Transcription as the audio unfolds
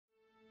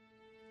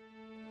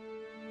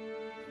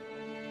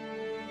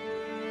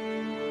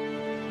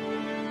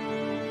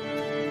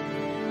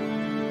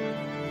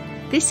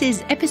This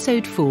is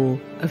episode 4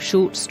 of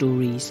Short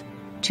Stories,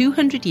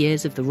 200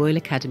 Years of the Royal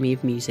Academy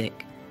of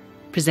Music,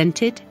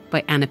 presented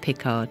by Anna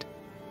Picard.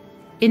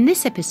 In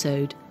this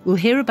episode, we'll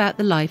hear about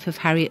the life of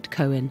Harriet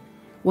Cohen,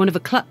 one of a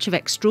clutch of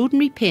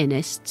extraordinary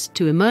pianists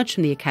to emerge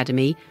from the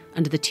Academy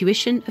under the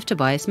tuition of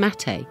Tobias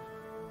Matthay.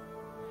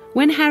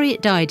 When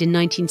Harriet died in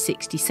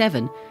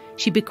 1967,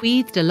 she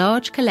bequeathed a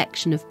large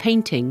collection of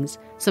paintings,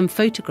 some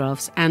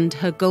photographs and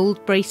her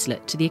gold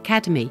bracelet to the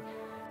Academy,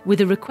 with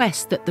a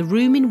request that the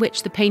room in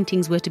which the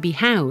paintings were to be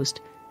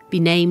housed be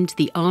named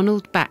the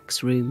Arnold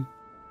Bax Room.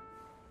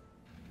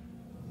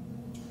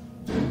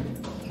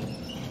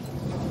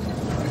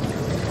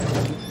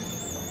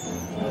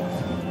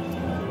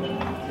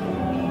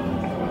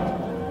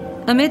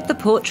 Amid the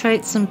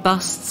portraits and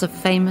busts of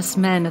famous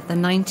men of the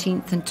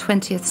 19th and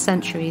 20th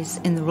centuries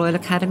in the Royal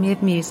Academy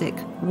of Music,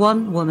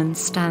 one woman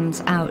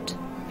stands out.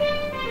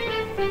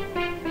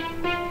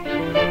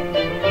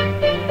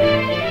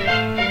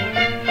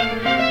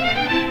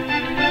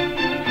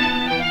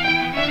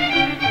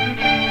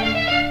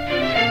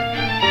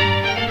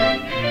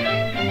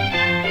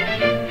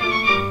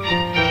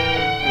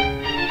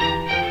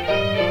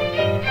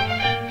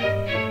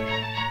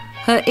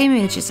 Her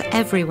image is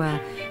everywhere,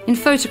 in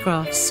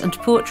photographs and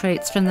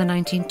portraits from the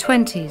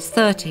 1920s,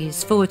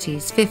 30s,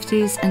 40s,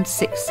 50s and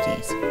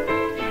 60s.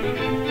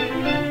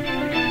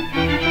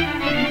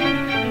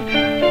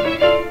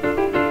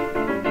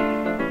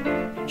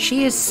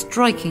 She is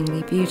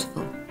strikingly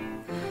beautiful.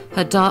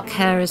 Her dark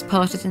hair is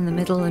parted in the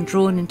middle and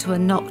drawn into a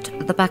knot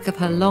at the back of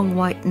her long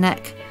white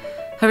neck.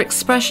 Her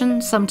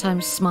expression,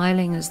 sometimes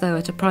smiling as though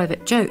at a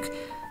private joke,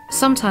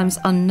 sometimes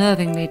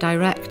unnervingly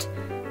direct,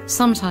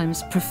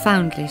 sometimes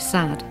profoundly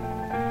sad.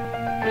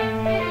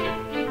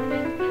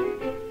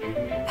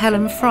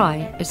 Helen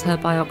Fry is her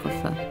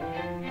biographer.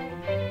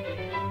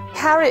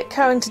 Harriet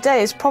Cohen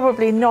today is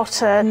probably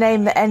not a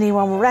name that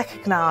anyone will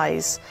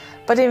recognise,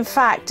 but in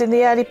fact in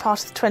the early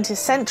part of the 20th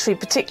century,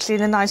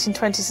 particularly in the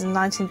 1920s and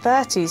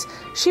 1930s,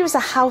 she was a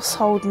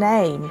household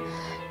name,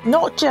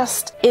 not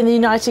just in the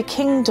United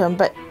Kingdom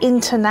but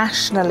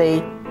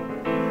internationally.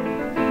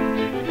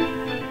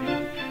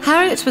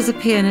 Harriet was a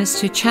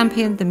pianist who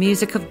championed the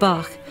music of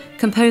Bach,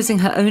 composing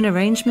her own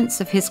arrangements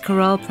of his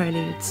chorale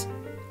preludes.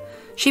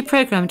 She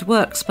programmed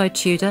works by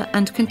Tudor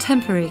and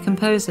contemporary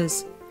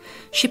composers.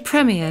 She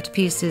premiered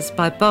pieces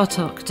by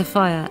Bartók,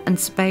 Dufay and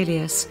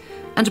Sibelius,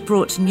 and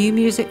brought new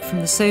music from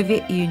the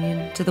Soviet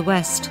Union to the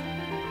West.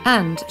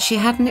 And she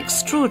had an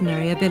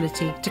extraordinary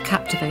ability to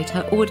captivate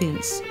her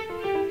audience.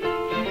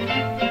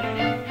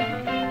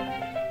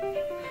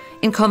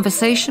 In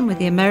conversation with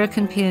the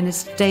American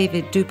pianist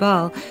David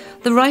Duvall,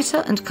 the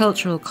writer and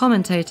cultural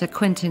commentator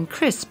Quentin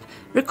Crisp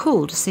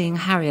recalled seeing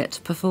Harriet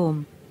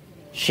perform.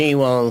 She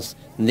was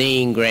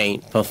the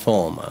great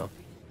performer.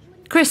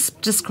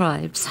 Crisp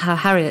describes how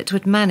Harriet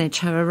would manage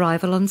her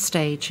arrival on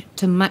stage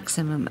to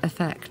maximum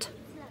effect.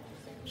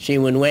 She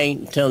would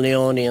wait till the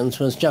audience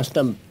was just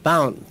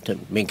about to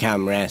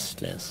become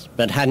restless,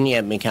 but hadn't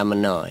yet become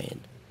annoyed.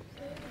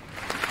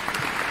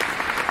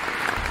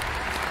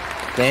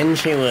 Then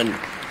she would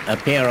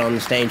appear on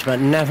stage,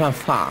 but never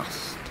fast.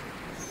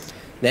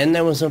 Then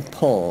there was a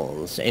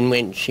pause in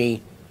which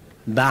she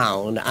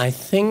bowed, I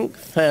think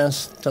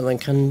first to the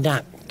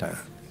conductor,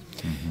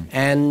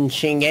 and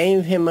she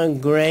gave him a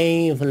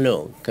grave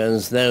look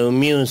as though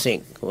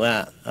music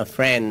were a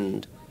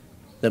friend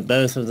that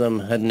both of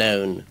them had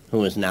known who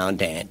was now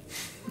dead.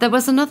 There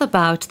was another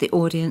bow to the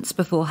audience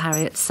before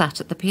Harriet sat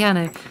at the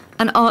piano,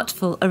 an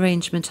artful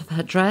arrangement of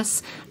her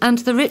dress, and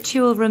the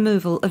ritual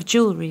removal of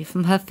jewellery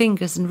from her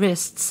fingers and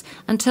wrists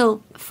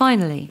until,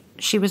 finally,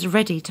 she was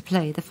ready to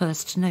play the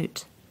first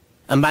note.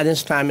 And by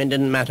this time it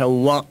didn't matter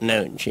what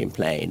note she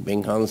played,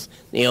 because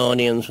the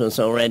audience was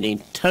already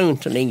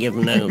totally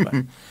given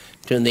over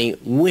to the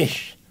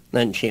wish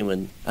that she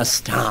would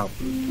astound.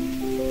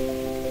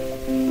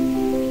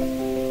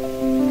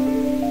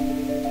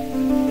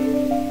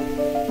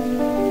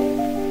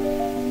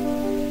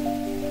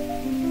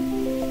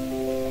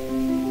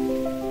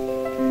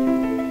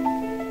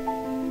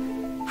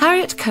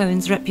 Harriet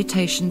Cohen's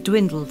reputation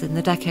dwindled in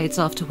the decades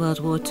after World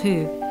War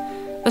II.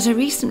 But a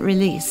recent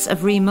release of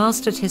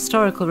remastered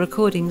historical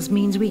recordings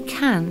means we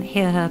can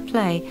hear her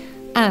play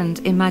and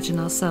imagine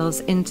ourselves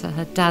into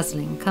her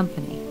dazzling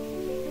company.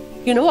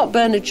 You know what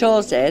Bernard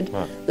Shaw said?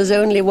 What? There's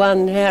only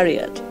one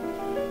Harriet.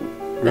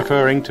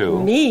 Referring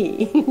to?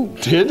 Me.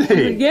 Did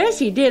he? Yes,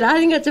 he did. I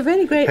think it's a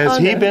very great honour. Has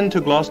he been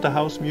to Gloucester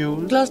House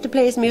Muse? Gloucester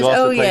Place Muse?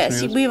 Gloucester oh, Place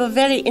yes. Muse? We were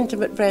very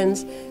intimate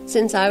friends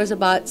since I was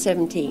about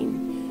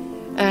 17.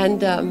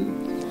 And,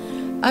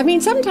 I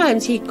mean,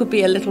 sometimes he could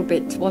be a little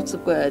bit,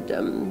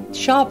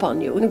 sharp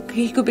on you.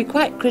 He could be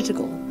quite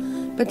critical.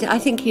 But I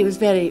think he was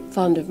very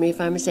fond of me, if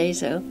I may say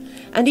so.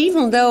 And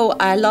even though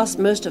I lost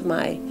most of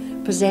my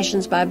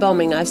possessions by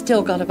bombing, I've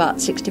still got about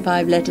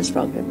 65 letters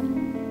from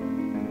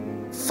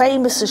him.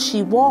 Famous as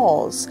she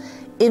was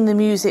in the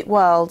music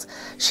world,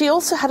 she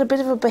also had a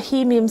bit of a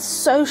bohemian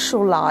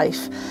social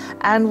life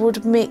and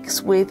would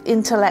mix with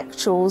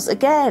intellectuals,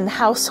 again,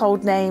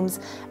 household names,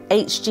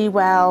 H.G.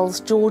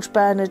 Wells, George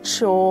Bernard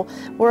Shaw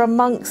were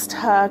amongst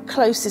her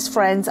closest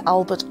friends,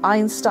 Albert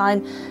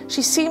Einstein.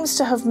 She seems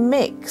to have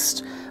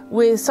mixed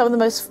with some of the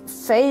most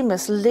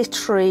famous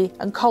literary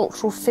and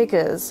cultural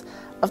figures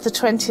of the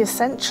 20th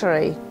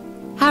century.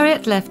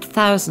 Harriet left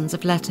thousands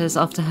of letters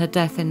after her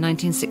death in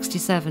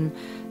 1967,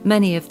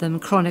 many of them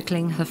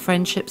chronicling her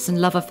friendships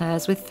and love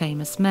affairs with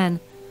famous men.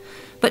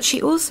 But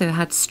she also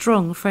had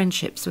strong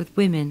friendships with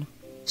women.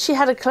 She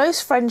had a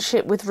close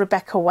friendship with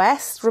Rebecca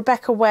West.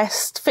 Rebecca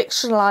West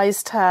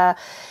fictionalised her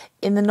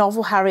in the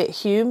novel Harriet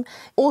Cohen,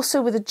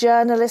 also with a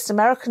journalist,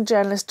 American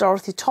journalist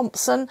Dorothy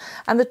Thompson,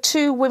 and the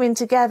two women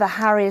together,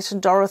 Harriet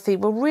and Dorothy,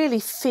 were really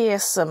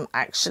fearsome,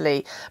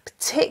 actually,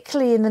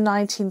 particularly in the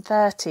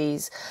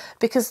 1930s,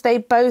 because they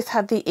both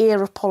had the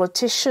ear of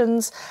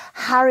politicians.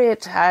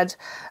 Harriet had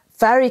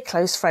very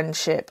close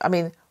friendship,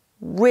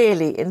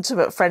 really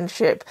intimate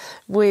friendship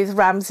with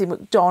Ramsay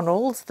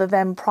MacDonald, the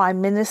then Prime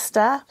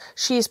Minister.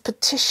 She is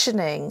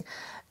petitioning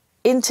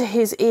into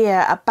his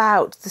ear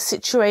about the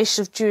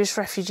situation of Jewish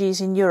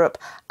refugees in Europe,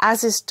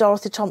 as is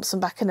Dorothy Thompson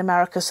back in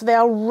America. So they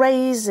are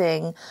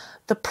raising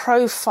the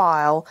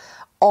profile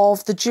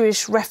of the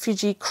Jewish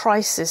refugee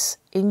crisis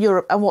in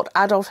Europe and what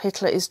Adolf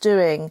Hitler is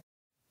doing.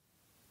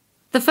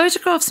 The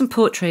photographs and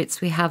portraits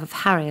we have of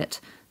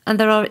Harriet, and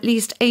there are at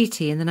least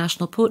 80 in the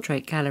National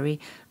Portrait Gallery,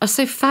 are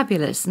so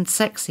fabulous and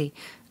sexy,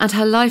 and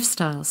her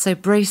lifestyle so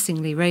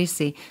bracingly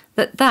racy,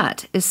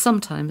 that is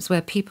sometimes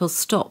where people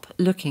stop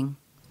looking.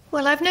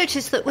 Well, I've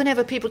noticed that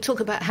whenever people talk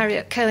about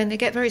Harriet Cohen, they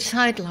get very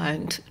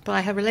sidelined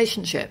by her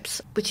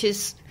relationships, which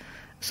is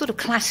a sort of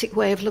classic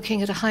way of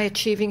looking at a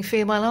high-achieving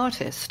female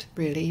artist,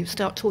 really. You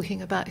start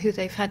talking about who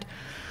they've had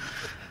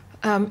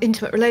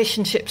intimate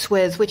relationships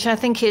with, which I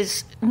think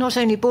is not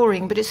only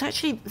boring, but it's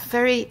actually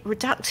very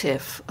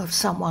reductive of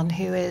someone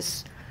who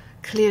is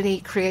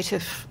clearly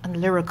creative and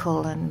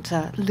lyrical and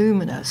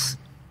luminous.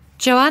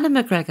 Joanna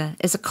MacGregor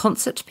is a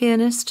concert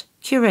pianist,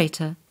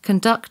 curator,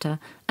 conductor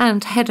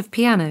and head of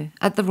piano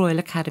at the Royal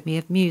Academy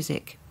of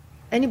Music.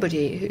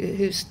 Anybody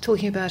who's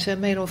talking about a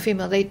male or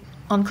female, they,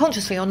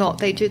 unconsciously or not,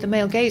 they do the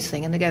male gaze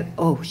thing and they go,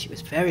 oh, she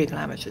was very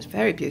glamorous, she was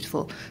very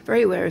beautiful,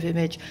 very aware of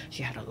image,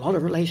 she had a lot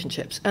of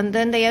relationships. And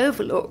then they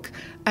overlook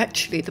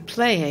actually the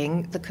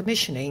playing, the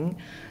commissioning,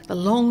 the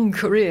long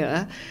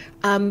career,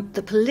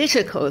 the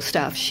political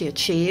stuff she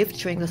achieved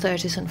during the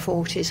 30s and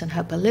 40s and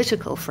her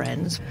political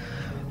friends.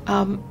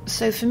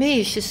 So for me,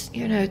 it's just,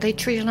 they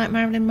treat her like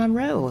Marilyn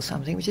Monroe or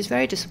something, which is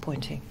very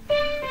disappointing.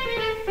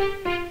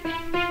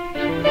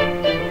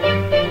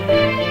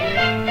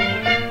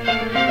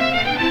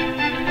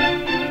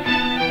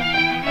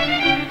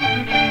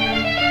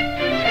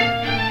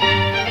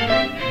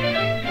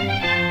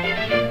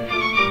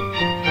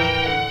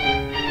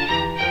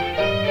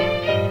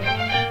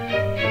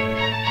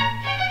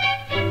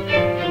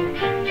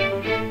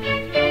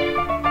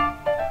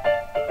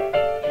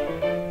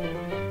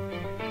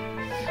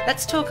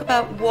 Let's talk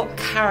about what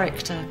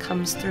character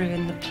comes through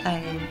in the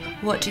playing.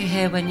 What do you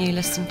hear when you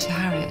listen to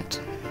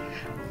Harriet?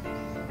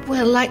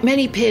 Well, like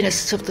many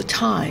pianists of the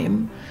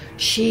time,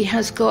 she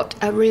has got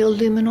a real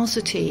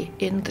luminosity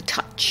in the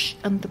touch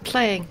and the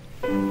playing.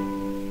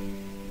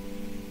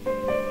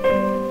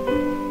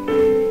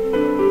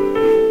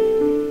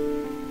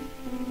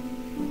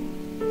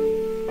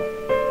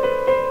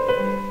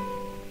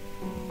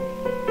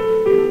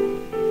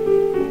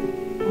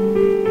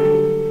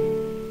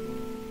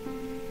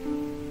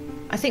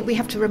 I think we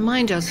have to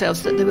remind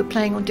ourselves that they were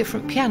playing on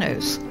different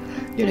pianos,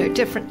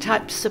 different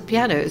types of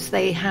pianos.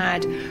 They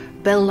had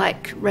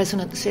bell-like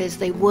resonances.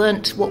 They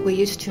weren't what we're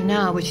used to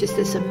now, which is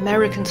this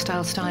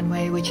American-style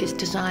Steinway, which is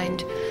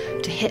designed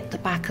to hit the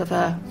back of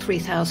a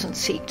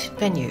 3,000-seat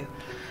venue.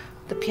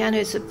 The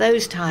pianos of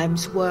those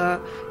times were,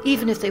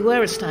 even if they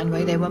were a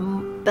Steinway, they were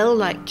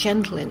bell-like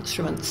gentle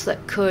instruments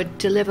that could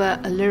deliver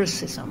a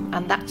lyricism,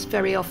 and that's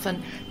very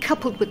often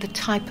coupled with the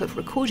type of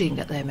recording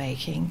that they're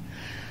making,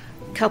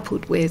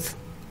 coupled with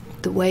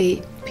the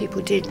way people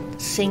did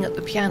sing at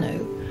the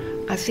piano.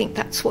 I think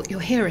that's what you're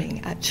hearing,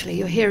 actually.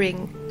 You're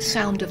hearing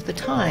sound of the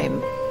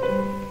time.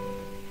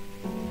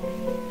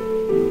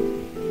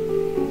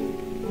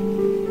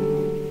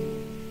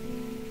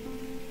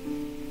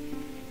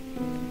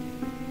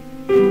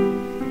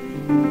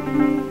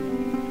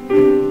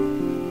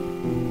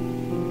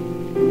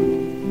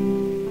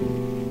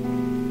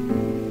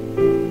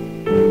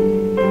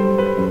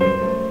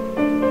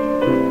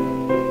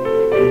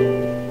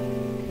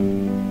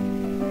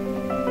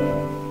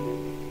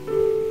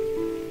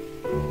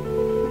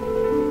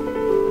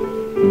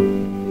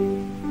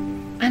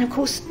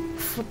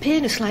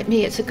 Like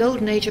me, it's a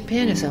golden age of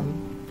pianism,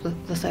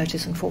 the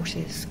 30s and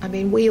 40s.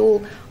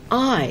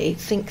 I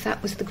think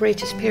that was the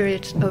greatest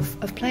period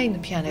of playing the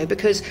piano,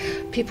 because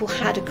people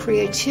had a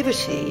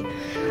creativity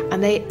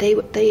and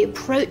they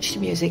approached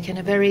music in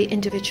a very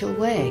individual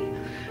way.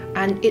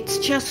 And it's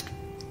just,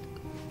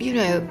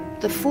 the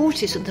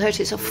 40s and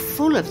 30s are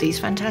full of these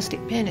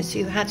fantastic pianists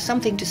who had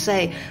something to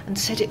say and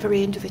said it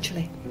very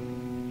individually.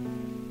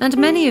 And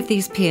many of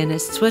these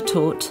pianists were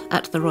taught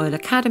at the Royal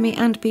Academy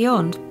and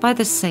beyond by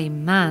the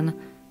same man,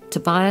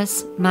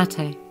 Tobias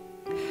Matthay.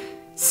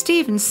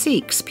 Stephen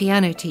Siek's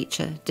piano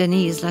teacher,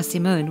 Denise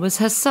Lassimone, was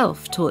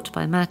herself taught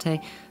by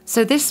Matthay,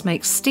 so this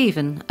makes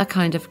Stephen a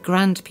kind of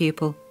grand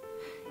pupil.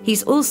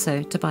 He's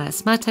also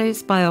Tobias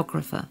Matthay's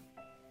biographer.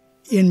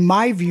 In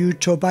my view,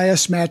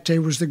 Tobias Matthay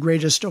was the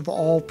greatest of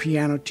all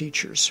piano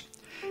teachers.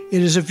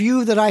 It is a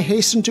view that I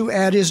hasten to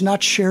add is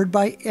not shared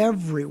by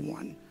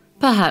everyone.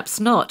 Perhaps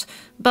not,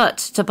 but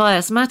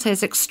Tobias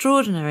Matthay's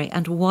extraordinary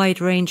and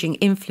wide-ranging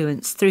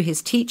influence through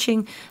his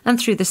teaching and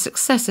through the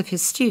success of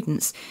his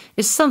students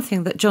is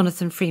something that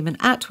Jonathan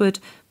Freeman-Attwood,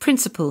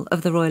 principal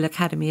of the Royal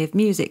Academy of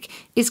Music,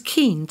 is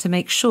keen to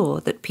make sure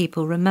that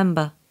people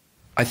remember.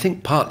 I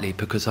think partly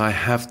because I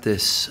have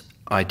this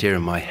idea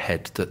in my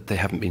head that they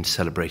haven't been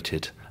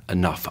celebrated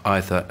enough,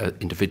 either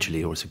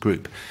individually or as a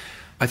group.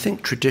 I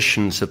think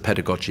traditions of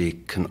pedagogy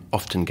can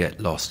often get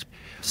lost.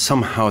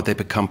 Somehow they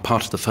become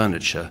part of the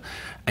furniture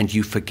and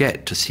you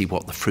forget to see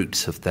what the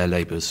fruits of their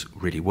labours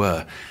really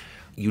were.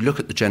 You look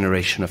at the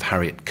generation of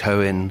Harriet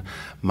Cohen,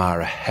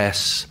 Myra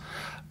Hess,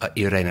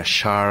 Irene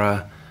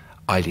Scharrer,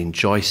 Eileen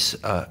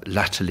Joyce,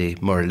 latterly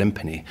Maura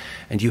Limpany,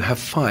 and you have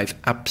 5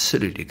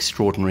 absolutely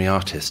extraordinary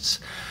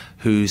artists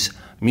whose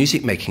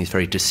music making is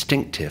very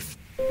distinctive.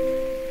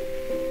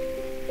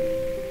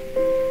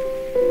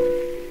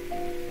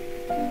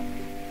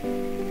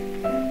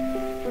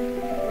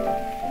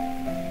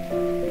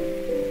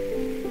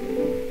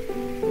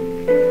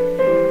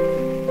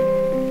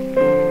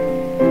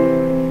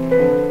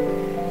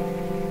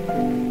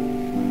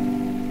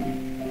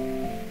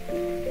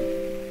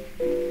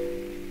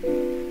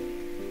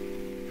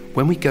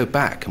 When we go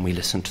back and we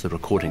listen to the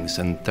recordings,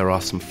 and there are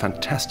some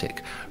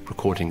fantastic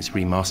recordings,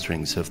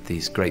 remasterings of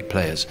these great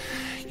players,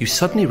 you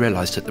suddenly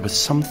realise that there was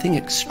something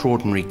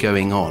extraordinary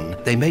going on.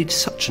 They made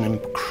such an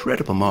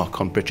incredible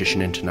mark on British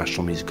and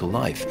international musical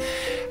life.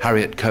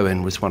 Harriet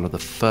Cohen was one of the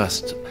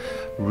first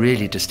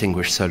really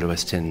distinguished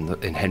soloists in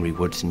Henry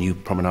Wood's New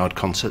Promenade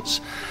concerts.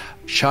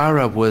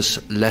 Scharrer was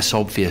less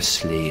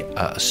obviously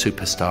a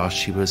superstar.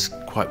 She was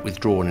quite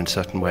withdrawn in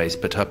certain ways,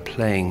 but her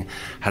playing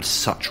had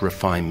such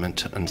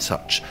refinement and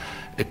such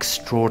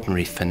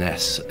extraordinary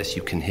finesse, as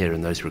you can hear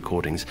in those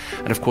recordings.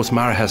 And of course,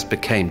 Myra Hess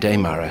became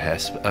Dame Myra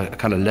Hess, a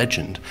kind of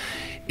legend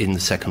in the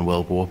Second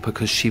World War,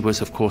 because she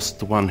was, of course,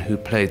 the one who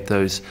played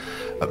those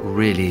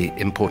really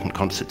important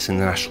concerts in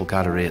the National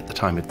Gallery at the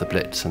time of the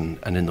Blitz and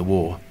in the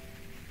war.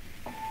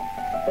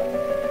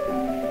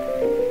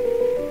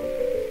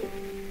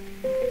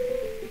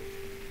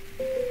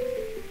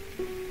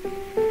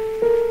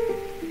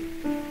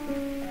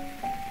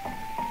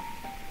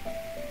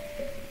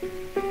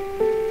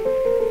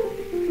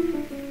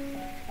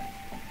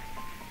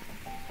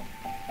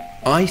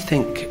 I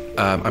think,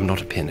 I'm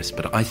not a pianist,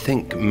 but I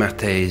think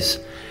Matthay's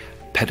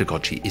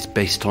pedagogy is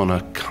based on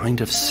a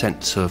kind of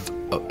sense of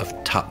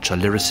touch, a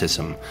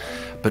lyricism,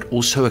 but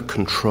also a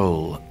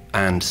control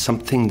and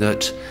something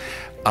that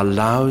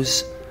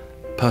allows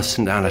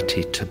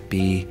personality to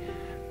be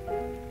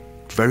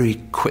very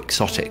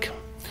quixotic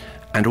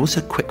and also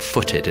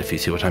quick-footed, if you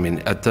see what I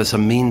mean. There's a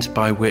means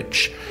by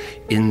which,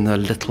 in the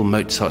little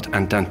Mozart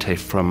Andante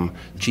from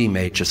G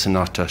major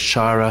sonata,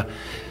 Scharrer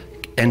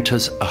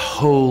enters a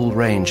whole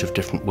range of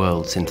different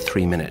worlds in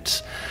 3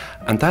 minutes.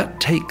 And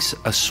that takes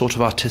a sort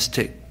of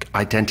artistic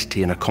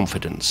identity and a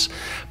confidence,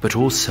 but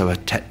also a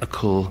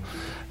technical,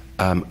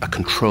 a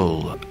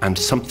control, and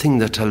something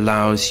that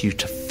allows you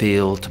to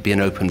feel, to be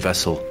an open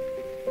vessel.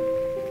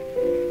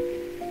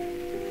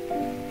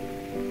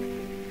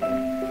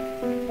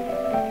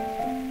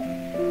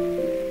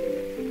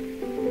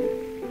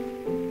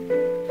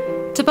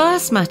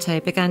 Tobias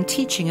Matthay began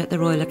teaching at the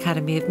Royal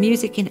Academy of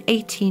Music in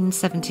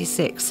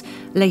 1876,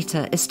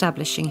 later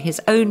establishing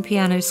his own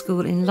piano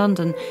school in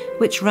London,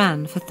 which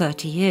ran for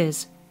 30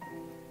 years.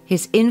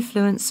 His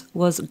influence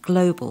was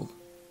global.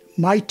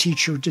 My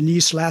teacher,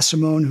 Denise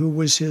Lassimone, who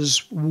was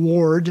his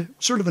ward,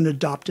 sort of an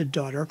adopted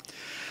daughter,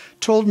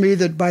 told me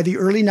that by the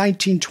early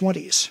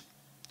 1920s,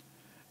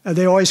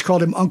 they always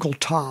called him Uncle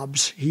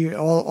Tobs.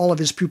 All of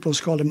his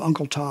pupils called him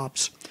Uncle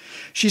Tobs.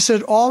 She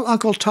said all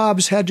Uncle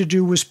Tobs had to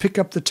do was pick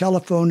up the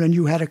telephone and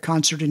you had a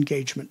concert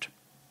engagement.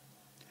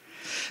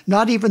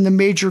 Not even the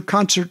major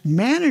concert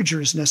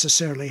managers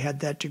necessarily had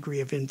that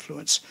degree of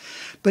influence,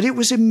 but it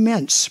was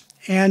immense,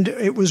 and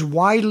it was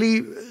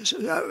widely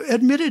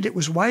admitted, it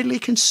was widely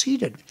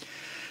conceded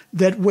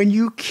that when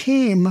you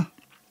came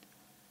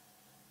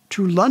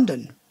to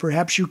London,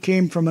 perhaps you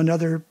came from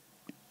another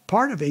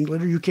part of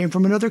England or you came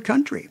from another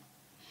country,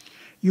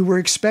 you were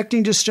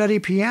expecting to study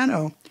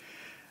piano,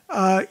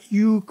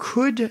 you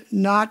could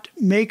not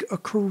make a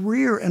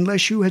career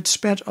unless you had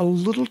spent a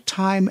little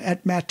time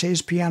at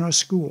Matthay's piano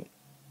school.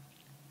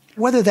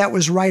 Whether that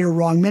was right or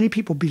wrong, many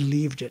people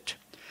believed it.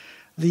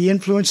 The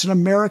influence in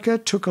America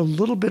took a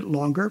little bit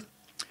longer,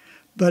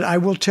 but I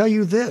will tell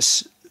you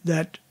this,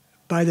 that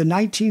by the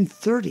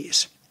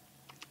 1930s,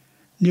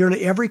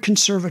 nearly every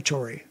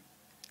conservatory,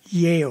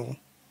 Yale,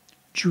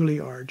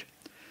 Juilliard,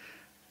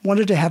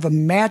 wanted to have a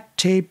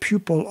Matthay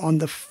pupil on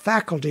the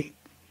faculty.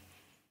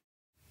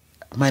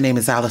 My name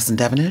is Allyson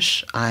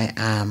Devenish. I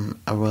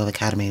am a Royal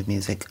Academy of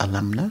Music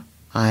alumna.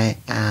 I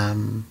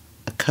am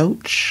a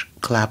coach,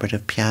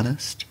 collaborative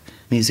pianist,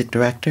 music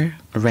director,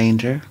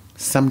 arranger,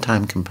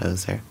 sometime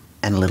composer,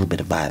 and a little bit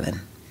of violin.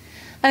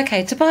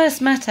 Okay, Tobias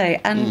Matthay,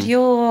 and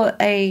you're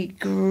a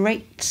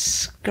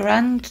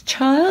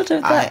great-grandchild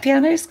of that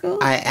piano school?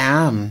 I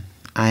am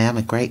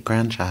a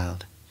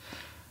great-grandchild.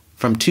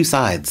 From two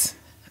sides,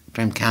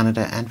 from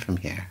Canada and from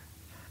here.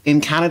 In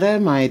Canada,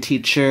 my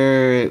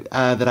teacher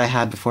that I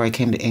had before I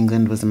came to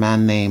England was a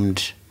man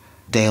named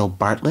Dale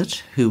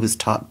Bartlett, who was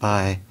taught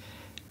by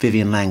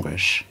Vivian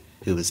Langrish,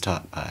 who was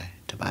taught by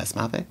Tobias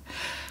Matthay.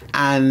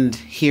 And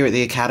here at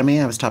the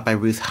Academy, I was taught by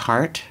Ruth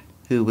Hart,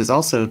 who was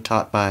also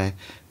taught by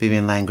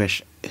Vivian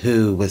Langrish,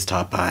 who was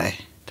taught by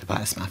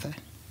Tobias Matthay.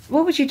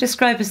 What would you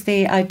describe as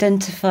the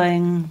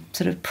identifying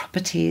sort of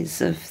properties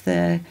of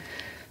the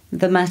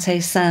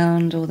Matthay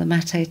sound or the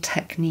Matthay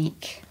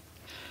technique?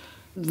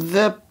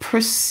 The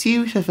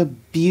pursuit of a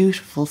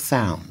beautiful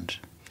sound,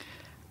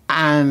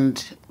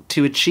 and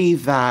to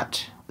achieve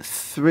that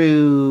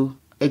through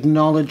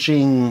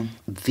acknowledging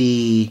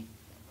the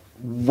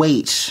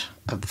weight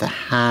of the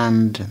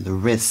hand and the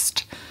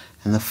wrist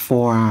and the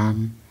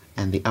forearm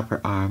and the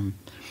upper arm,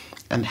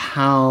 and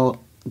how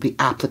the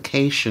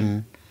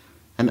application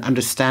and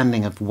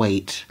understanding of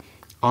weight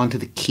onto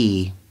the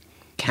key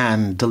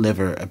can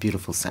deliver a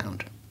beautiful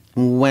sound.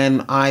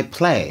 When I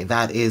play,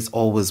 that is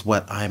always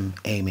what I'm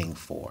aiming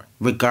for,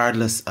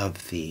 regardless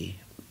of the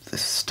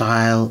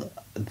style,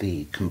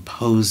 the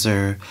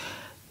composer,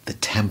 the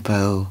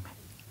tempo.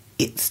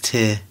 It's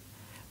to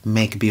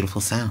make a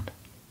beautiful sound.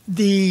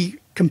 The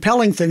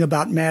compelling thing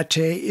about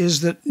Matthay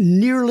is that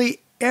nearly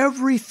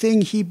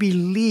everything he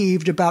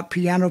believed about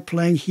piano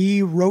playing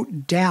he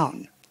wrote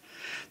down.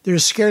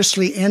 There's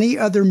scarcely any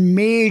other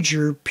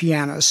major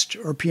pianist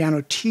or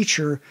piano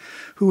teacher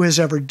who has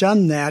ever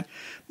done that.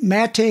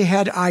 Matthay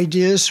had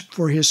ideas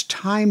for his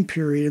time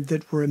period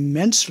that were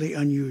immensely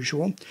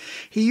unusual.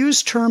 He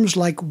used terms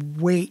like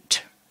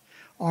weight,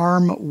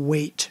 arm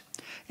weight,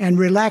 and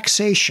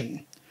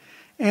relaxation.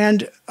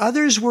 And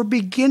others were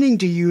beginning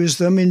to use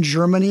them in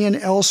Germany and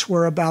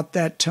elsewhere about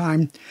that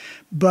time,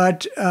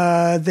 but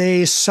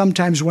they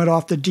sometimes went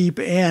off the deep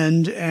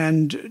end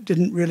and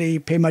didn't really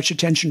pay much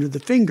attention to the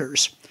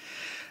fingers.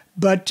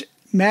 But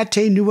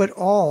Matthay knew it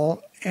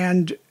all,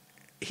 and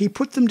he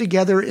put them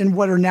together in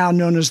what are now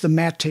known as the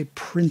Matthay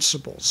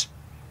principles.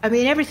 I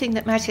mean, everything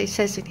that Matthay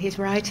says in his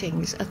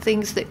writings are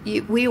things that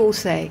we all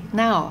say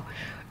now,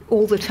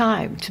 all the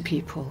time to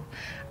people,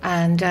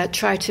 and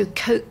try to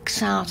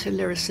coax out a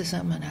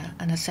lyricism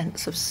and a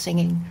sense of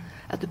singing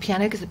at the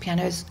piano, because the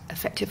piano is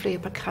effectively a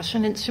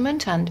percussion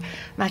instrument, and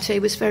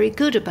Matthay was very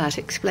good about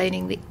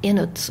explaining the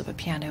innards of a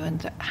piano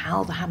and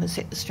how the hammers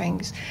hit the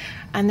strings,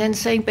 and then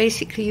saying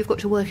basically you've got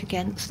to work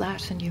against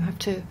that and you have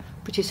to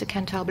produce a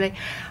cantabile.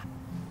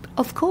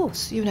 Of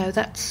course, you know,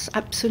 that's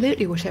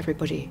absolutely what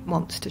everybody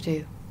wants to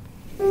do.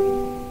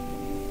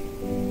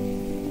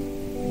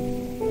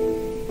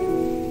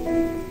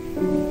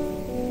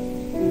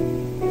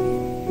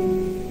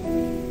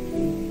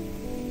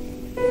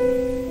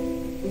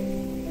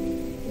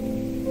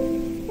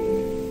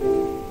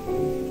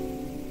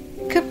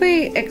 Could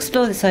we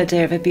explore this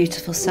idea of a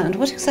beautiful sound?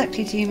 What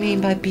exactly do you mean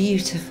by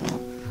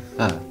beautiful?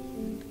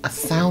 A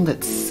sound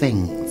that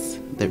sings,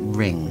 that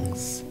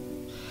rings,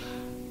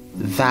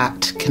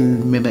 that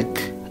can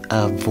mimic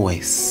a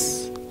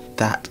voice,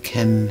 that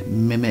can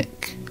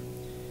mimic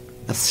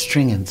a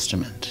string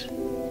instrument.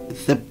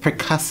 The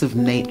percussive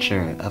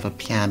nature of a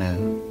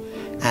piano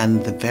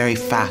and the very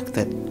fact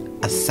that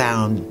a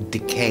sound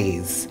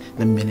decays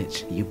the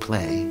minute you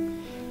play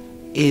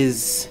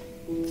is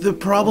the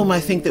problem I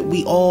think that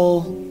we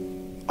all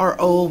are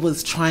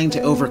always trying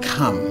to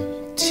overcome,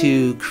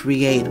 to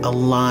create a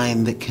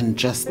line that can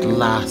just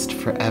last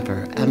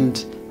forever.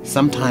 And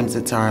sometimes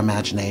it's our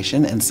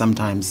imagination, and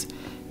sometimes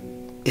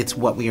it's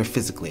what we are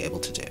physically able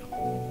to do,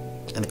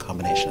 and the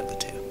combination of the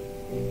two.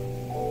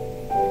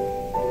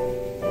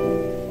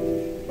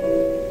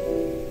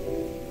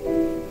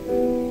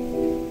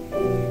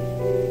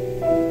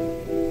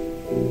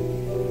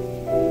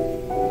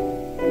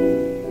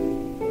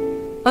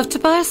 Of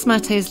Tobias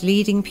Matthay's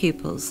leading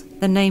pupils,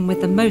 the name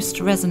with the most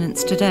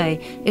resonance today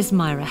is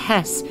Myra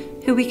Hess,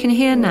 who we can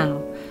hear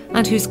now,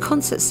 and whose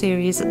concert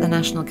series at the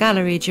National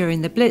Gallery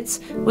during the Blitz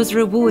was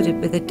rewarded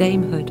with a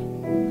damehood.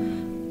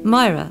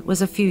 Myra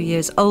was a few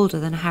years older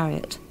than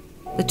Harriet.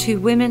 The two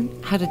women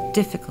had a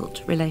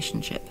difficult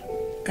relationship.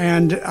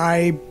 And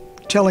I'm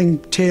telling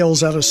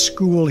tales out of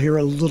school here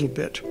a little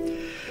bit.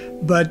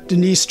 But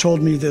Denise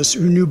told me this,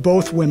 who knew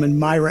both women,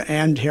 Myra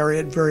and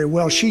Harriet, very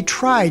well. She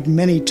tried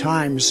many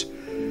times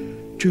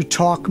to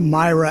talk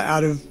Myra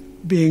out of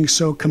being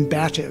so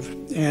combative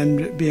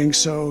and being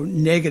so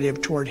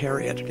negative toward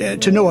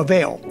Harriet, to no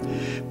avail.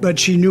 But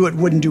she knew it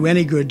wouldn't do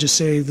any good to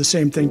say the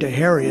same thing to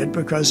Harriet,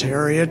 because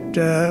Harriet,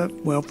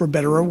 well, for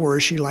better or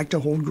worse, she liked to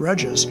hold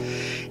grudges.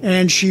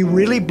 And she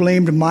really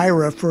blamed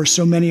Myra for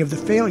so many of the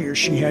failures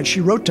she had.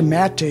 She wrote to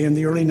Matthay in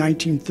the early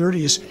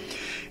 1930s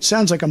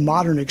Sounds like a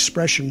modern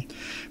expression,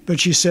 but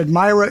she said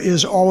Myra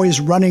is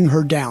always running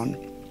her down.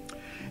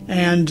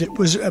 And it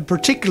was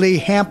particularly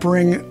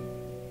hampering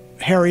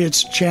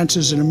Harriet's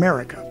chances in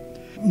America.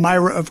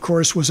 Myra, of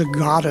course, was a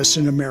goddess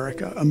in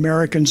America.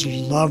 Americans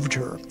loved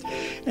her.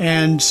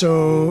 And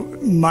so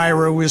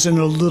Myra was in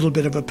a little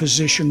bit of a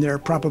position there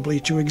probably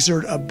to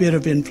exert a bit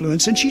of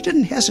influence, and she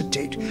didn't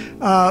hesitate.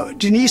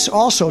 Denise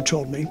also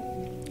told me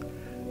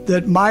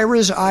that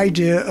Myra's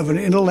idea of an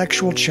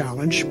intellectual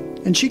challenge,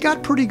 and she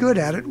got pretty good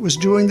at it, was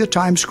doing the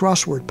Times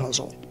crossword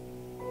puzzle.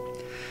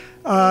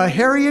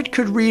 Harriet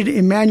could read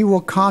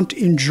Immanuel Kant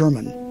in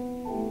German.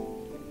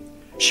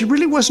 She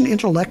really was an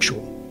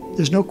intellectual.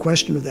 There's no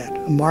question of that.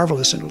 A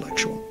marvelous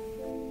intellectual.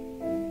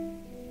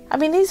 I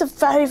mean, these are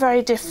very,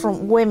 very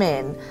different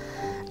women.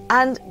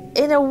 And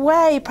in a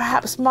way,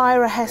 perhaps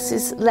Myra Hess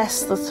is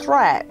less the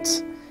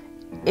threat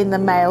in the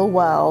male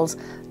world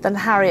than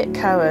Harriet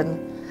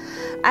Cohen.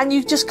 And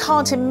you just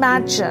can't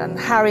imagine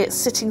Harriet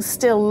sitting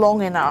still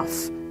long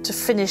enough to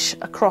finish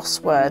a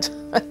crossword.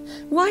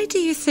 Why do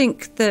you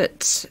think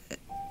that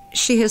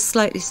she has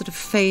slightly sort of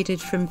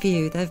faded from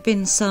view? There have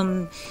been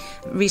some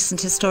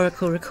recent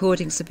historical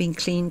recordings have been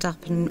cleaned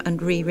up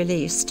and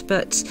re-released,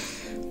 but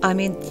I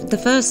mean, the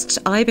first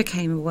I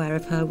became aware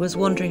of her was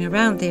wandering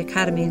around the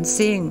Academy and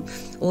seeing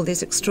all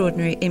these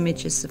extraordinary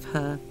images of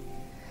her.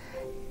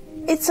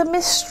 It's a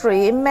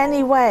mystery in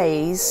many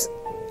ways.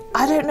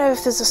 I don't know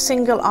if there's a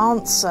single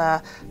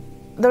answer.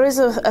 There is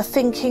a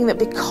thinking that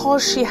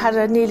because she had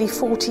a nearly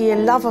 40-year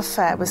love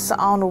affair with Sir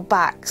Arnold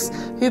Bax,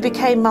 who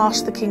became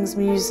Master of the King's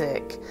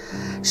Music,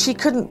 she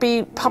couldn't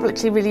be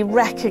publicly really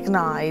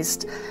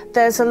recognised.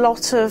 There's a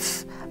lot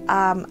of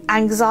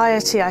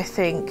anxiety, I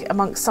think,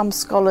 amongst some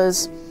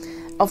scholars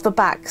of the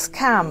Bax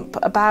camp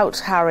about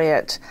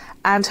Harriet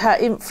and her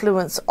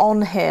influence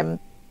on him.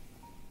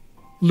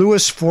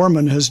 Louis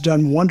Forman has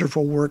done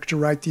wonderful work to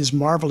write these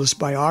marvelous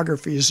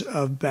biographies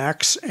of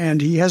Bax, and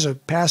he has a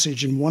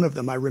passage in one of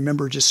them I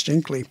remember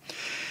distinctly.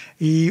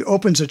 He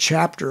opens a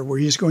chapter where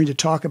he's going to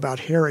talk about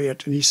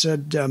Harriet, and he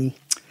said,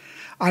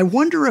 I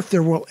wonder if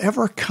there will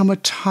ever come a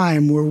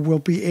time where we'll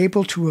be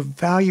able to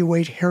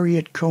evaluate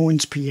Harriet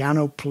Cohen's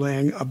piano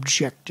playing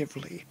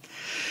objectively,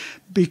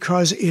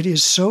 because it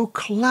is so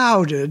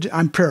clouded,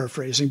 I'm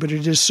paraphrasing, but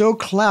it is so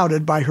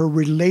clouded by her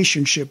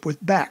relationship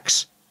with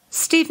Bax.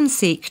 Stephen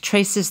Siek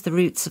traces the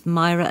roots of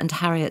Myra and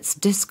Harriet's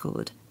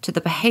discord to the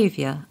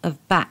behaviour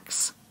of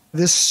Bax.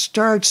 This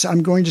starts,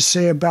 I'm going to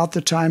say, about the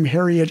time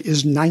Harriet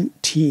is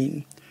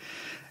 19.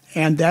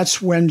 And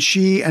that's when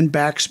she and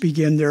Bax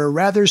begin their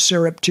rather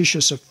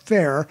surreptitious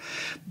affair.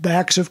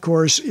 Bax, of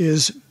course,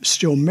 is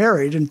still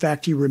married. In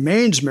fact, he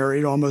remains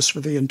married almost for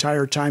the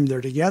entire time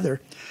they're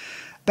together.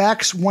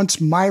 Bax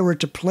wants Myra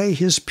to play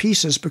his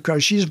pieces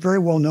because she's very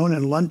well known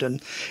in London,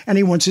 and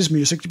he wants his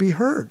music to be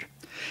heard.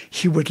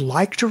 He would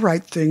like to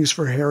write things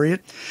for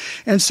Harriet,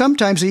 and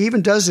sometimes he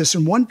even does this.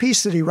 In one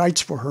piece that he writes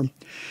for her,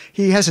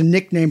 he has a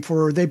nickname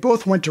for her. They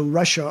both went to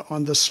Russia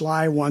on the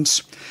sly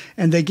once,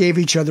 and they gave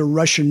each other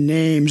Russian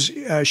names.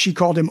 She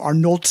called him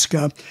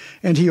Arnoldska,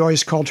 and he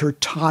always called her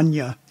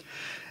Tanya.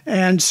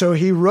 And so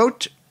he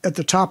wrote at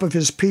the top of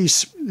his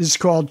piece, it's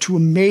called To a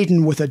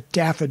Maiden with a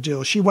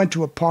Daffodil. She went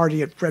to a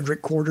party at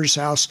Frederick Corder's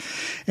house,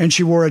 and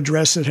she wore a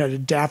dress that had a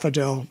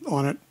daffodil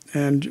on it.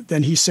 And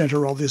then he sent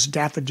her all these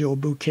daffodil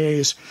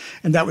bouquets,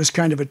 and that was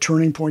kind of a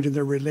turning point in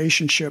their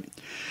relationship.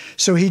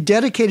 So he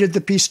dedicated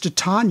the piece to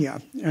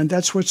Tanya, and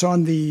that's what's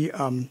on the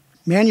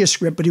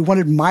manuscript, but he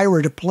wanted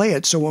Myra to play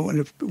it. So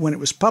when it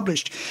was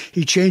published,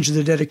 he changed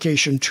the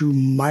dedication to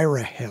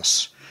Myra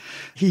Hess.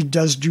 He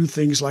does do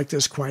things like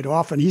this quite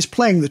often. He's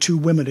playing the two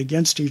women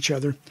against each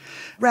other,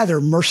 rather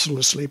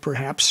mercilessly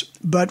perhaps.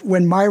 But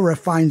when Myra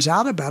finds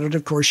out about it,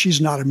 of course, she's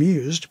not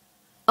amused.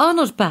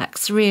 Arnold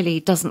Bax really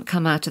doesn't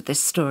come out of this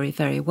story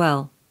very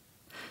well.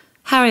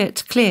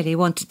 Harriet clearly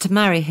wanted to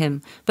marry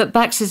him, but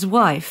Bax's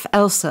wife,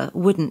 Elsa,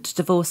 wouldn't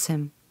divorce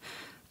him.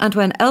 And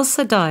when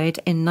Elsa died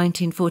in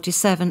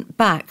 1947,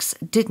 Bax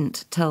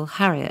didn't tell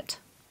Harriet.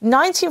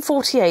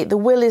 1948, the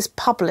will is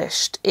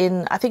published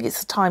in, I think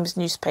it's the Times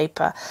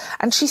newspaper,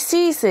 and she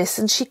sees this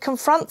and she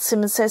confronts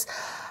him and says,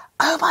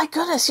 oh my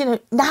goodness,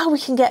 now we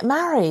can get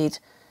married.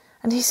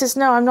 And he says,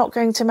 no, I'm not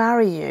going to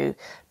marry you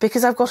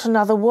because I've got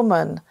another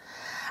woman.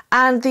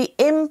 And the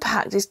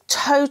impact is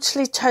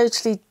totally,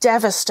 totally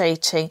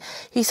devastating.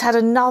 He's had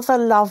another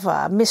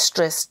lover,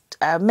 mistress,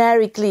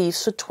 Mary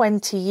Gleaves, for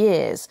 20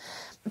 years.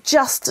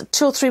 Just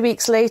 2 or 3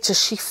 weeks later,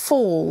 she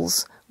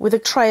falls with a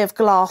tray of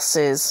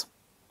glasses.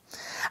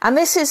 And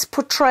this is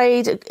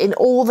portrayed in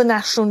all the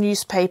national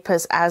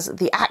newspapers as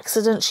the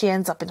accident. She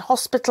ends up in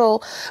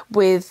hospital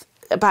with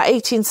about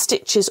 18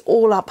 stitches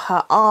all up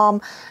her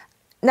arm.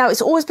 Now,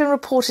 it's always been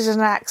reported as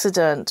an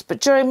accident,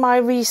 but during my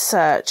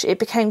research, it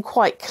became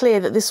quite clear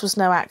that this was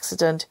no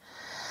accident.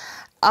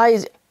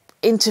 I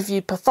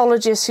interviewed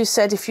pathologists who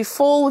said if you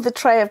fall with a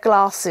tray of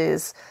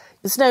glasses,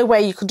 there's no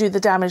way you can do the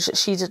damage that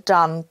she'd have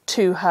done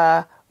to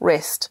her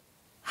wrist.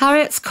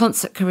 Harriet's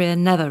concert career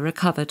never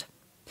recovered.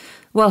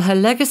 While her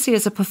legacy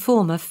as a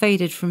performer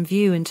faded from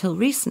view until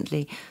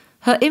recently,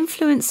 Her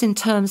influence in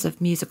terms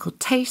of musical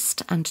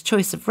taste and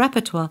choice of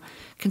repertoire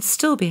can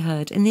still be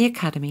heard in the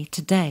Academy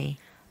today.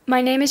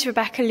 My name is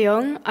Rebecca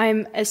Leung.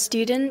 I'm a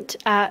student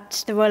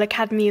at the Royal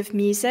Academy of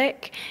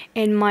Music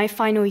in my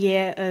final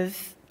year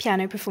of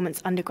piano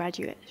performance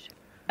undergraduate.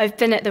 I've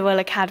been at the Royal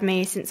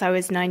Academy since I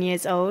was 9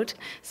 years old,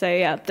 so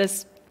yeah,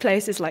 this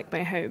place is like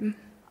my home.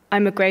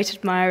 I'm a great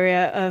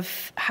admirer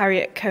of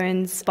Harriet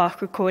Cohen's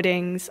Bach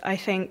recordings. I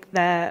think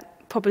they're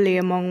probably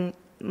among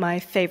my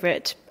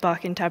favourite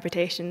Bach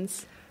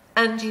interpretations.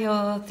 And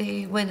you're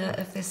the winner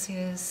of this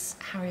year's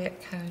Harriet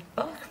Cohen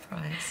Bach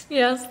Prize.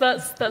 Yes,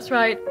 that's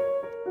right.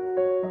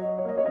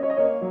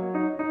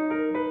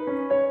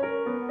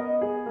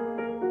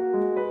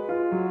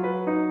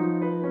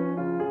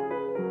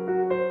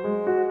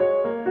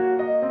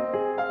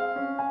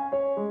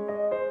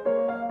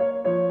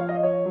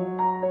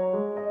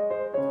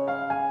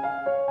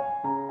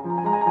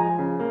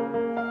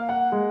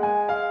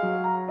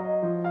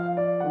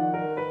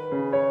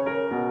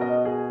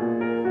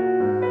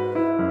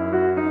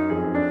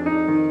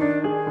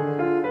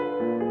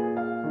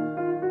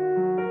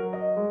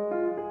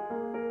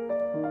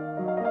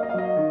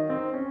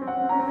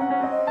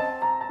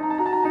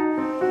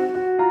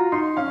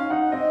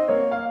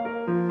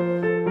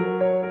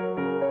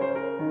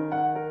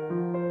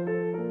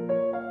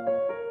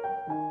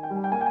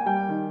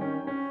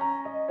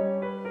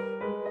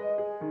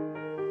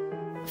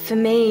 For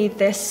me,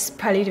 this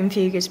Prelude and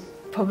Fugue is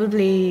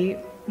probably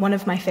one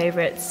of my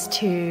favourites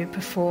to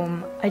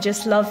perform. I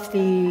just love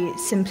the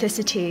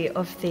simplicity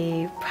of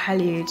the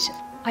Prelude.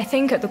 I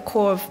think at the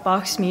core of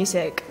Bach's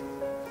music,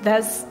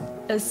 there's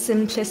a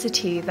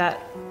simplicity that,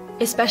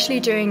 especially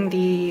during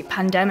the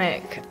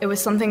pandemic, it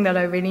was something that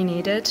I really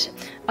needed.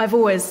 I've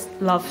always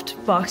loved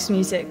Bach's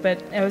music,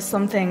 but it was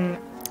something,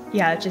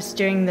 just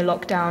during the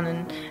lockdown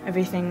and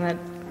everything, that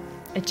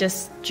it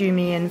just drew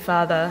me in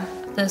further.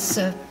 There's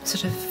a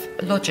sort of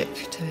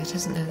logic to it,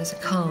 isn't there? There's a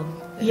calm.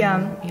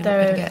 Yeah,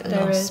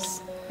 there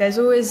is. There's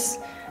always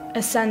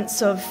a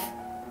sense of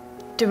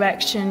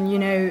direction, you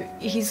know.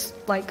 He's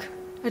like,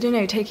 I don't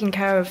know, taking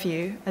care of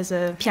you as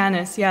a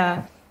pianist,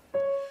 yeah.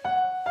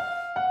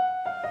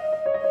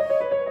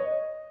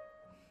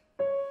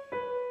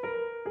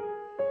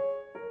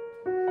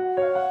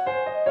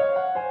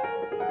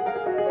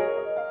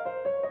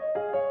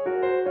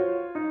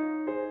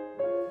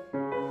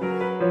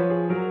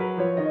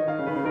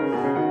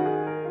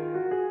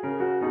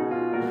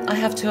 I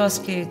have to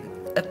ask you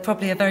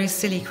probably a very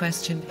silly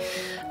question.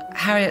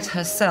 Harriet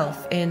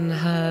herself, in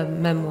her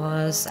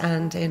memoirs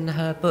and in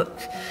her book,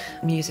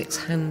 Music's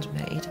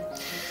Handmaid,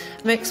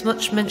 makes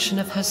much mention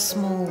of her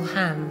small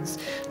hands.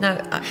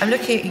 Now, I'm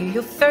looking at you,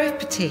 you're very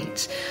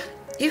petite.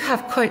 You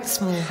have quite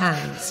small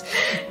hands.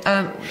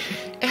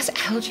 Has it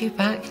held you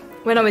back?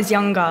 When I was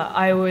younger,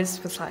 I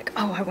always was like,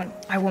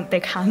 I want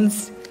big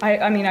hands.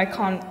 I mean, I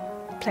can't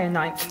play a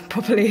ninth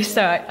properly,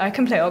 so I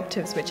can play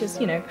octaves, which is,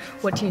 you know,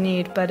 what you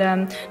need. But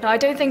no, I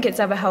don't think it's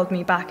ever held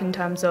me back in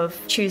terms of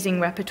choosing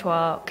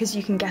repertoire, because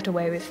you can get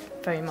away with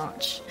very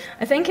much.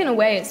 I think in a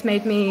way it's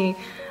made me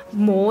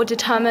more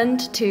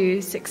determined to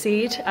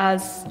succeed,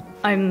 as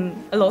I'm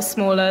a lot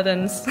smaller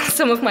than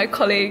some of my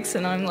colleagues,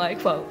 and I'm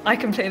like, well, I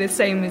can play the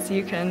same as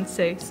you can,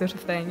 so sort of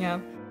thing, yeah.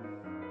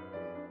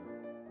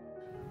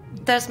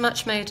 There's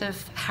much made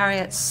of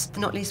Harriet's,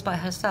 not least by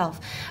herself,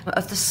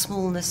 of the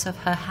smallness of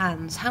her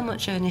hands. How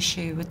much of an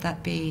issue would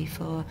that be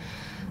for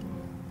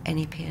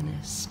any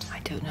pianist? I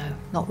don't know.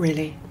 Not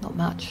really. Not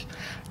much.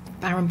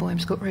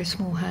 Barenboim's got very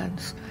small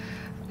hands.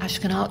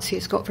 Ashkenazi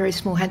has got very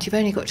small hands. You've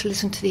only got to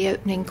listen to the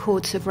opening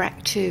chords of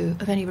Rack 2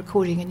 of any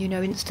recording and you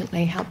know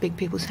instantly how big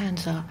people's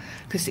hands are,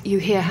 because you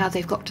hear how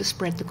they've got to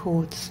spread the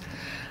chords.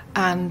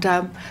 And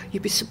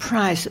you'd be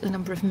surprised at the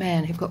number of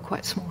men who've got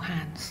quite small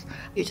hands.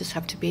 You just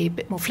have to be a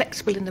bit more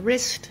flexible in the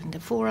wrist and the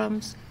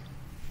forearms.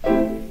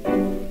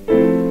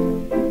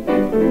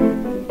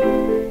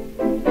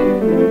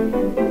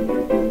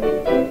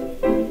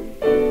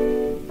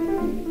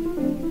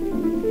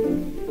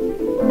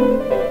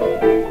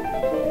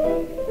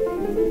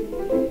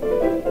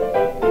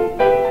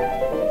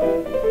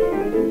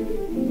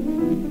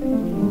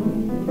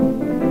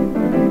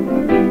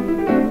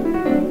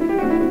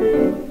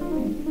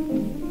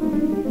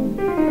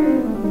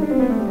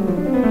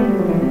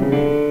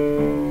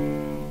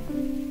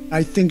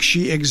 I think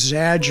she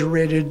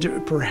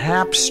exaggerated,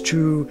 perhaps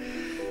to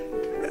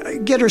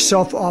get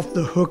herself off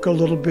the hook a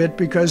little bit,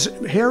 because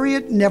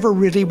Harriet never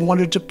really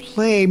wanted to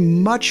play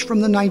much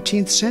from the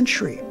 19th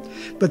century.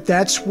 But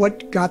that's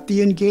what got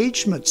the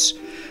engagements.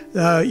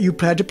 You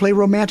had to play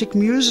romantic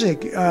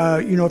music.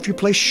 If you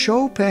play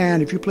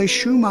Chopin, if you play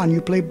Schumann,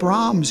 you play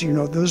Brahms,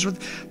 those are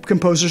the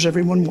composers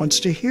everyone wants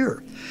to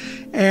hear.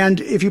 And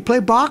if you play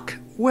Bach,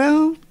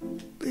 well,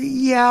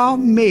 yeah,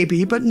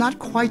 maybe, but not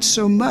quite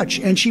so much.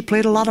 And she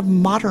played a lot of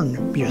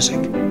modern music.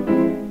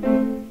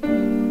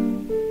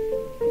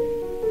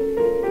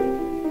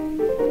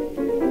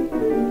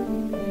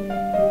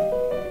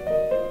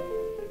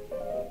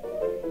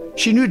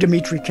 She knew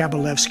Dmitri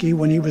Kabalevsky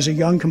when he was a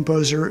young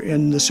composer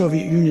in the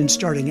Soviet Union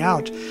starting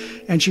out,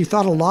 and she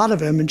thought a lot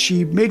of him, and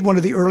she made one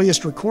of the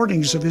earliest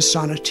recordings of his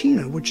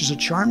sonatina, which is a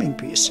charming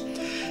piece.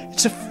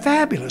 It's a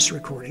fabulous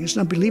recording. It's an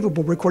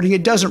unbelievable recording.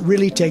 It doesn't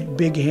really take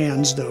big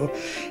hands, though,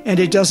 and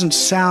it doesn't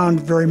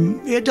sound very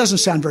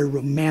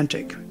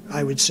romantic,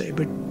 I would say.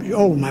 But,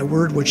 oh, my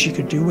word, what she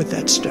could do with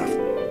that stuff.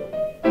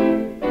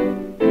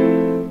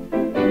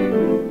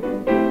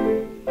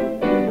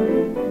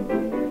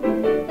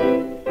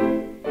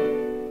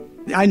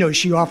 I know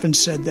she often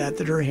said that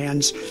her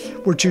hands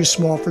were too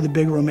small for the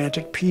big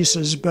romantic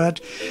pieces, but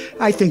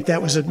I think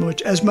that was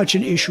as much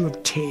an issue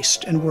of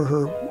taste and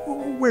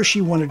where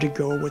she wanted to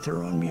go with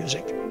her own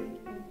music.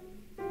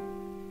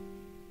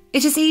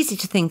 It is easy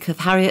to think of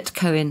Harriet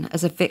Cohen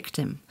as a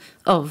victim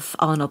of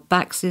Arnold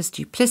Bax's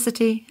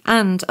duplicity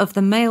and of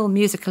the male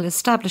musical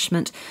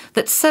establishment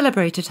that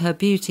celebrated her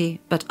beauty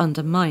but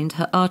undermined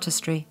her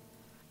artistry.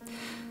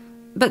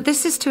 But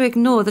this is to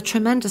ignore the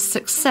tremendous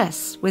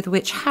success with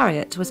which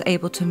Harriet was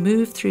able to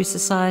move through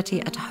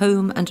society at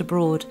home and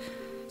abroad,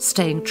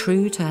 staying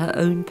true to her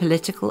own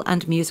political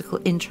and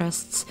musical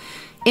interests,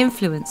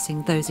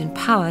 influencing those in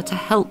power to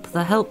help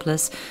the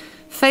helpless,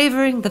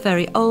 favouring the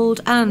very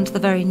old and the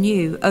very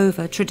new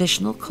over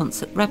traditional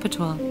concert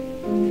repertoire.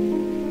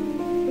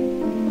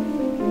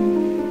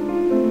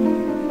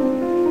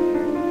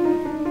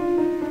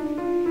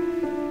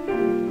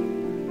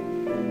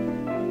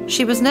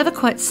 She was never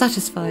quite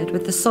satisfied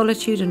with the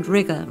solitude and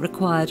rigour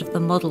required of the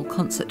model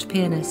concert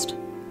pianist.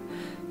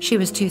 She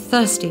was too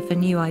thirsty for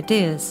new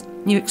ideas,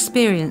 new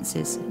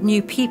experiences,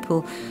 new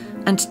people,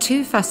 and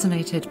too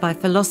fascinated by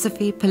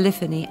philosophy,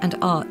 polyphony, and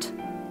art.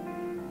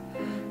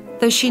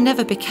 Though she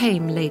never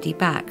became Lady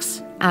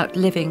Bax,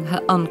 outliving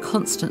her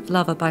unconstant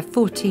lover by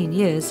 14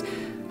 years,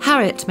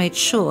 Harriet made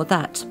sure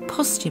that,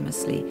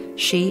 posthumously,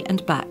 she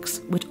and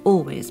Bax would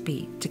always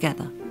be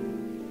together.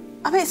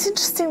 I mean, it's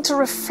interesting to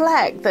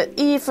reflect that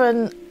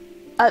even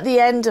at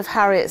the end of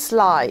Harriet's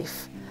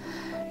life,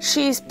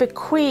 she's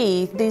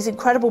bequeathed these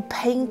incredible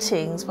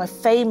paintings by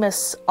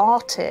famous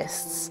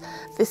artists,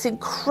 this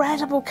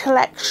incredible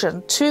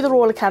collection to the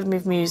Royal Academy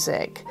of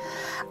Music,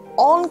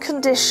 on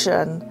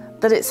condition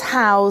that it's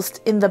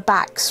housed in the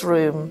Bach's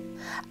room.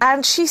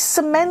 And she's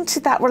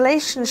cemented that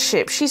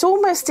relationship. She's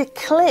almost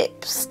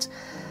eclipsed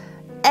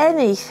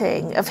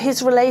anything of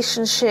his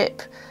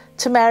relationship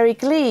to Mary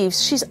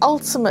Gleaves. She's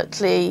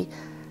ultimately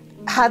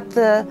had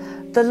the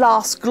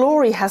last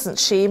glory, hasn't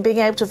she, in being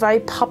able to very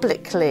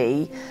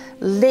publicly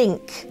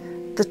link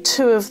the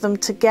two of them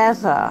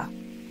together.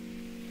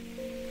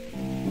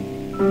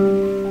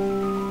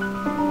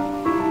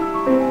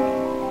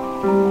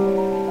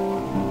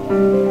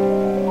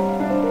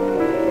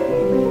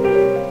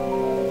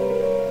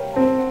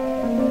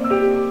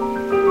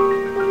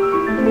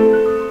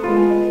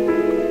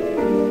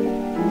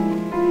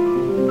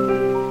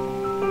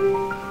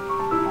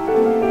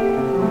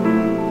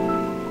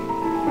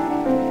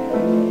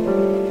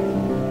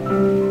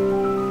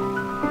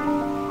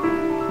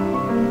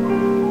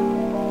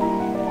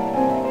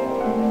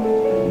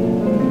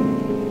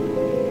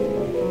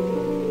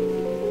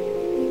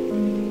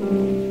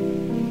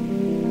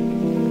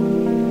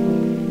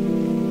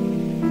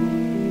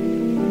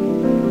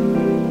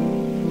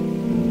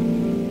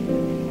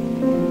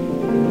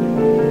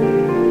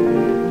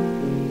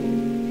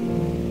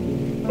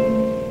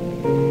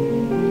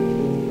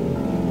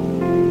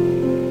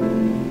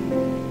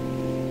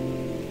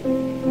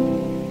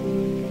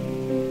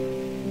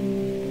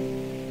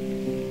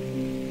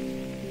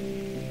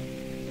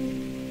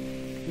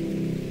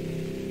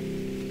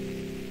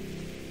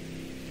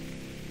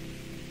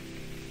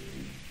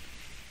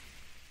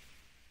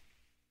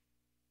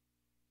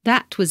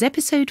 That was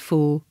episode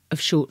 4 of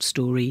Short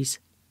Stories,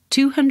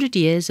 200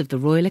 Years of the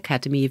Royal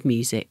Academy of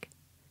Music.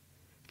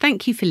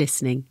 Thank you for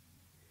listening.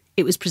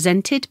 It was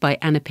presented by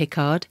Anna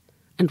Picard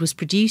and was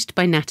produced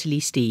by Natalie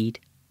Steed.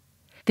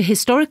 The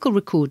historical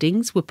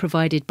recordings were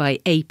provided by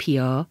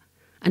APR,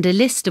 and a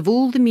list of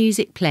all the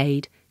music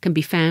played can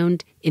be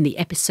found in the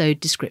episode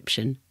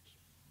description.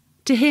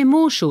 To hear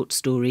more short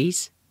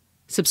stories,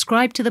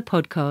 subscribe to the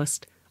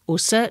podcast or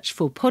search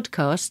for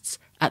podcasts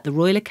at the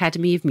Royal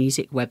Academy of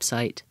Music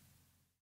website.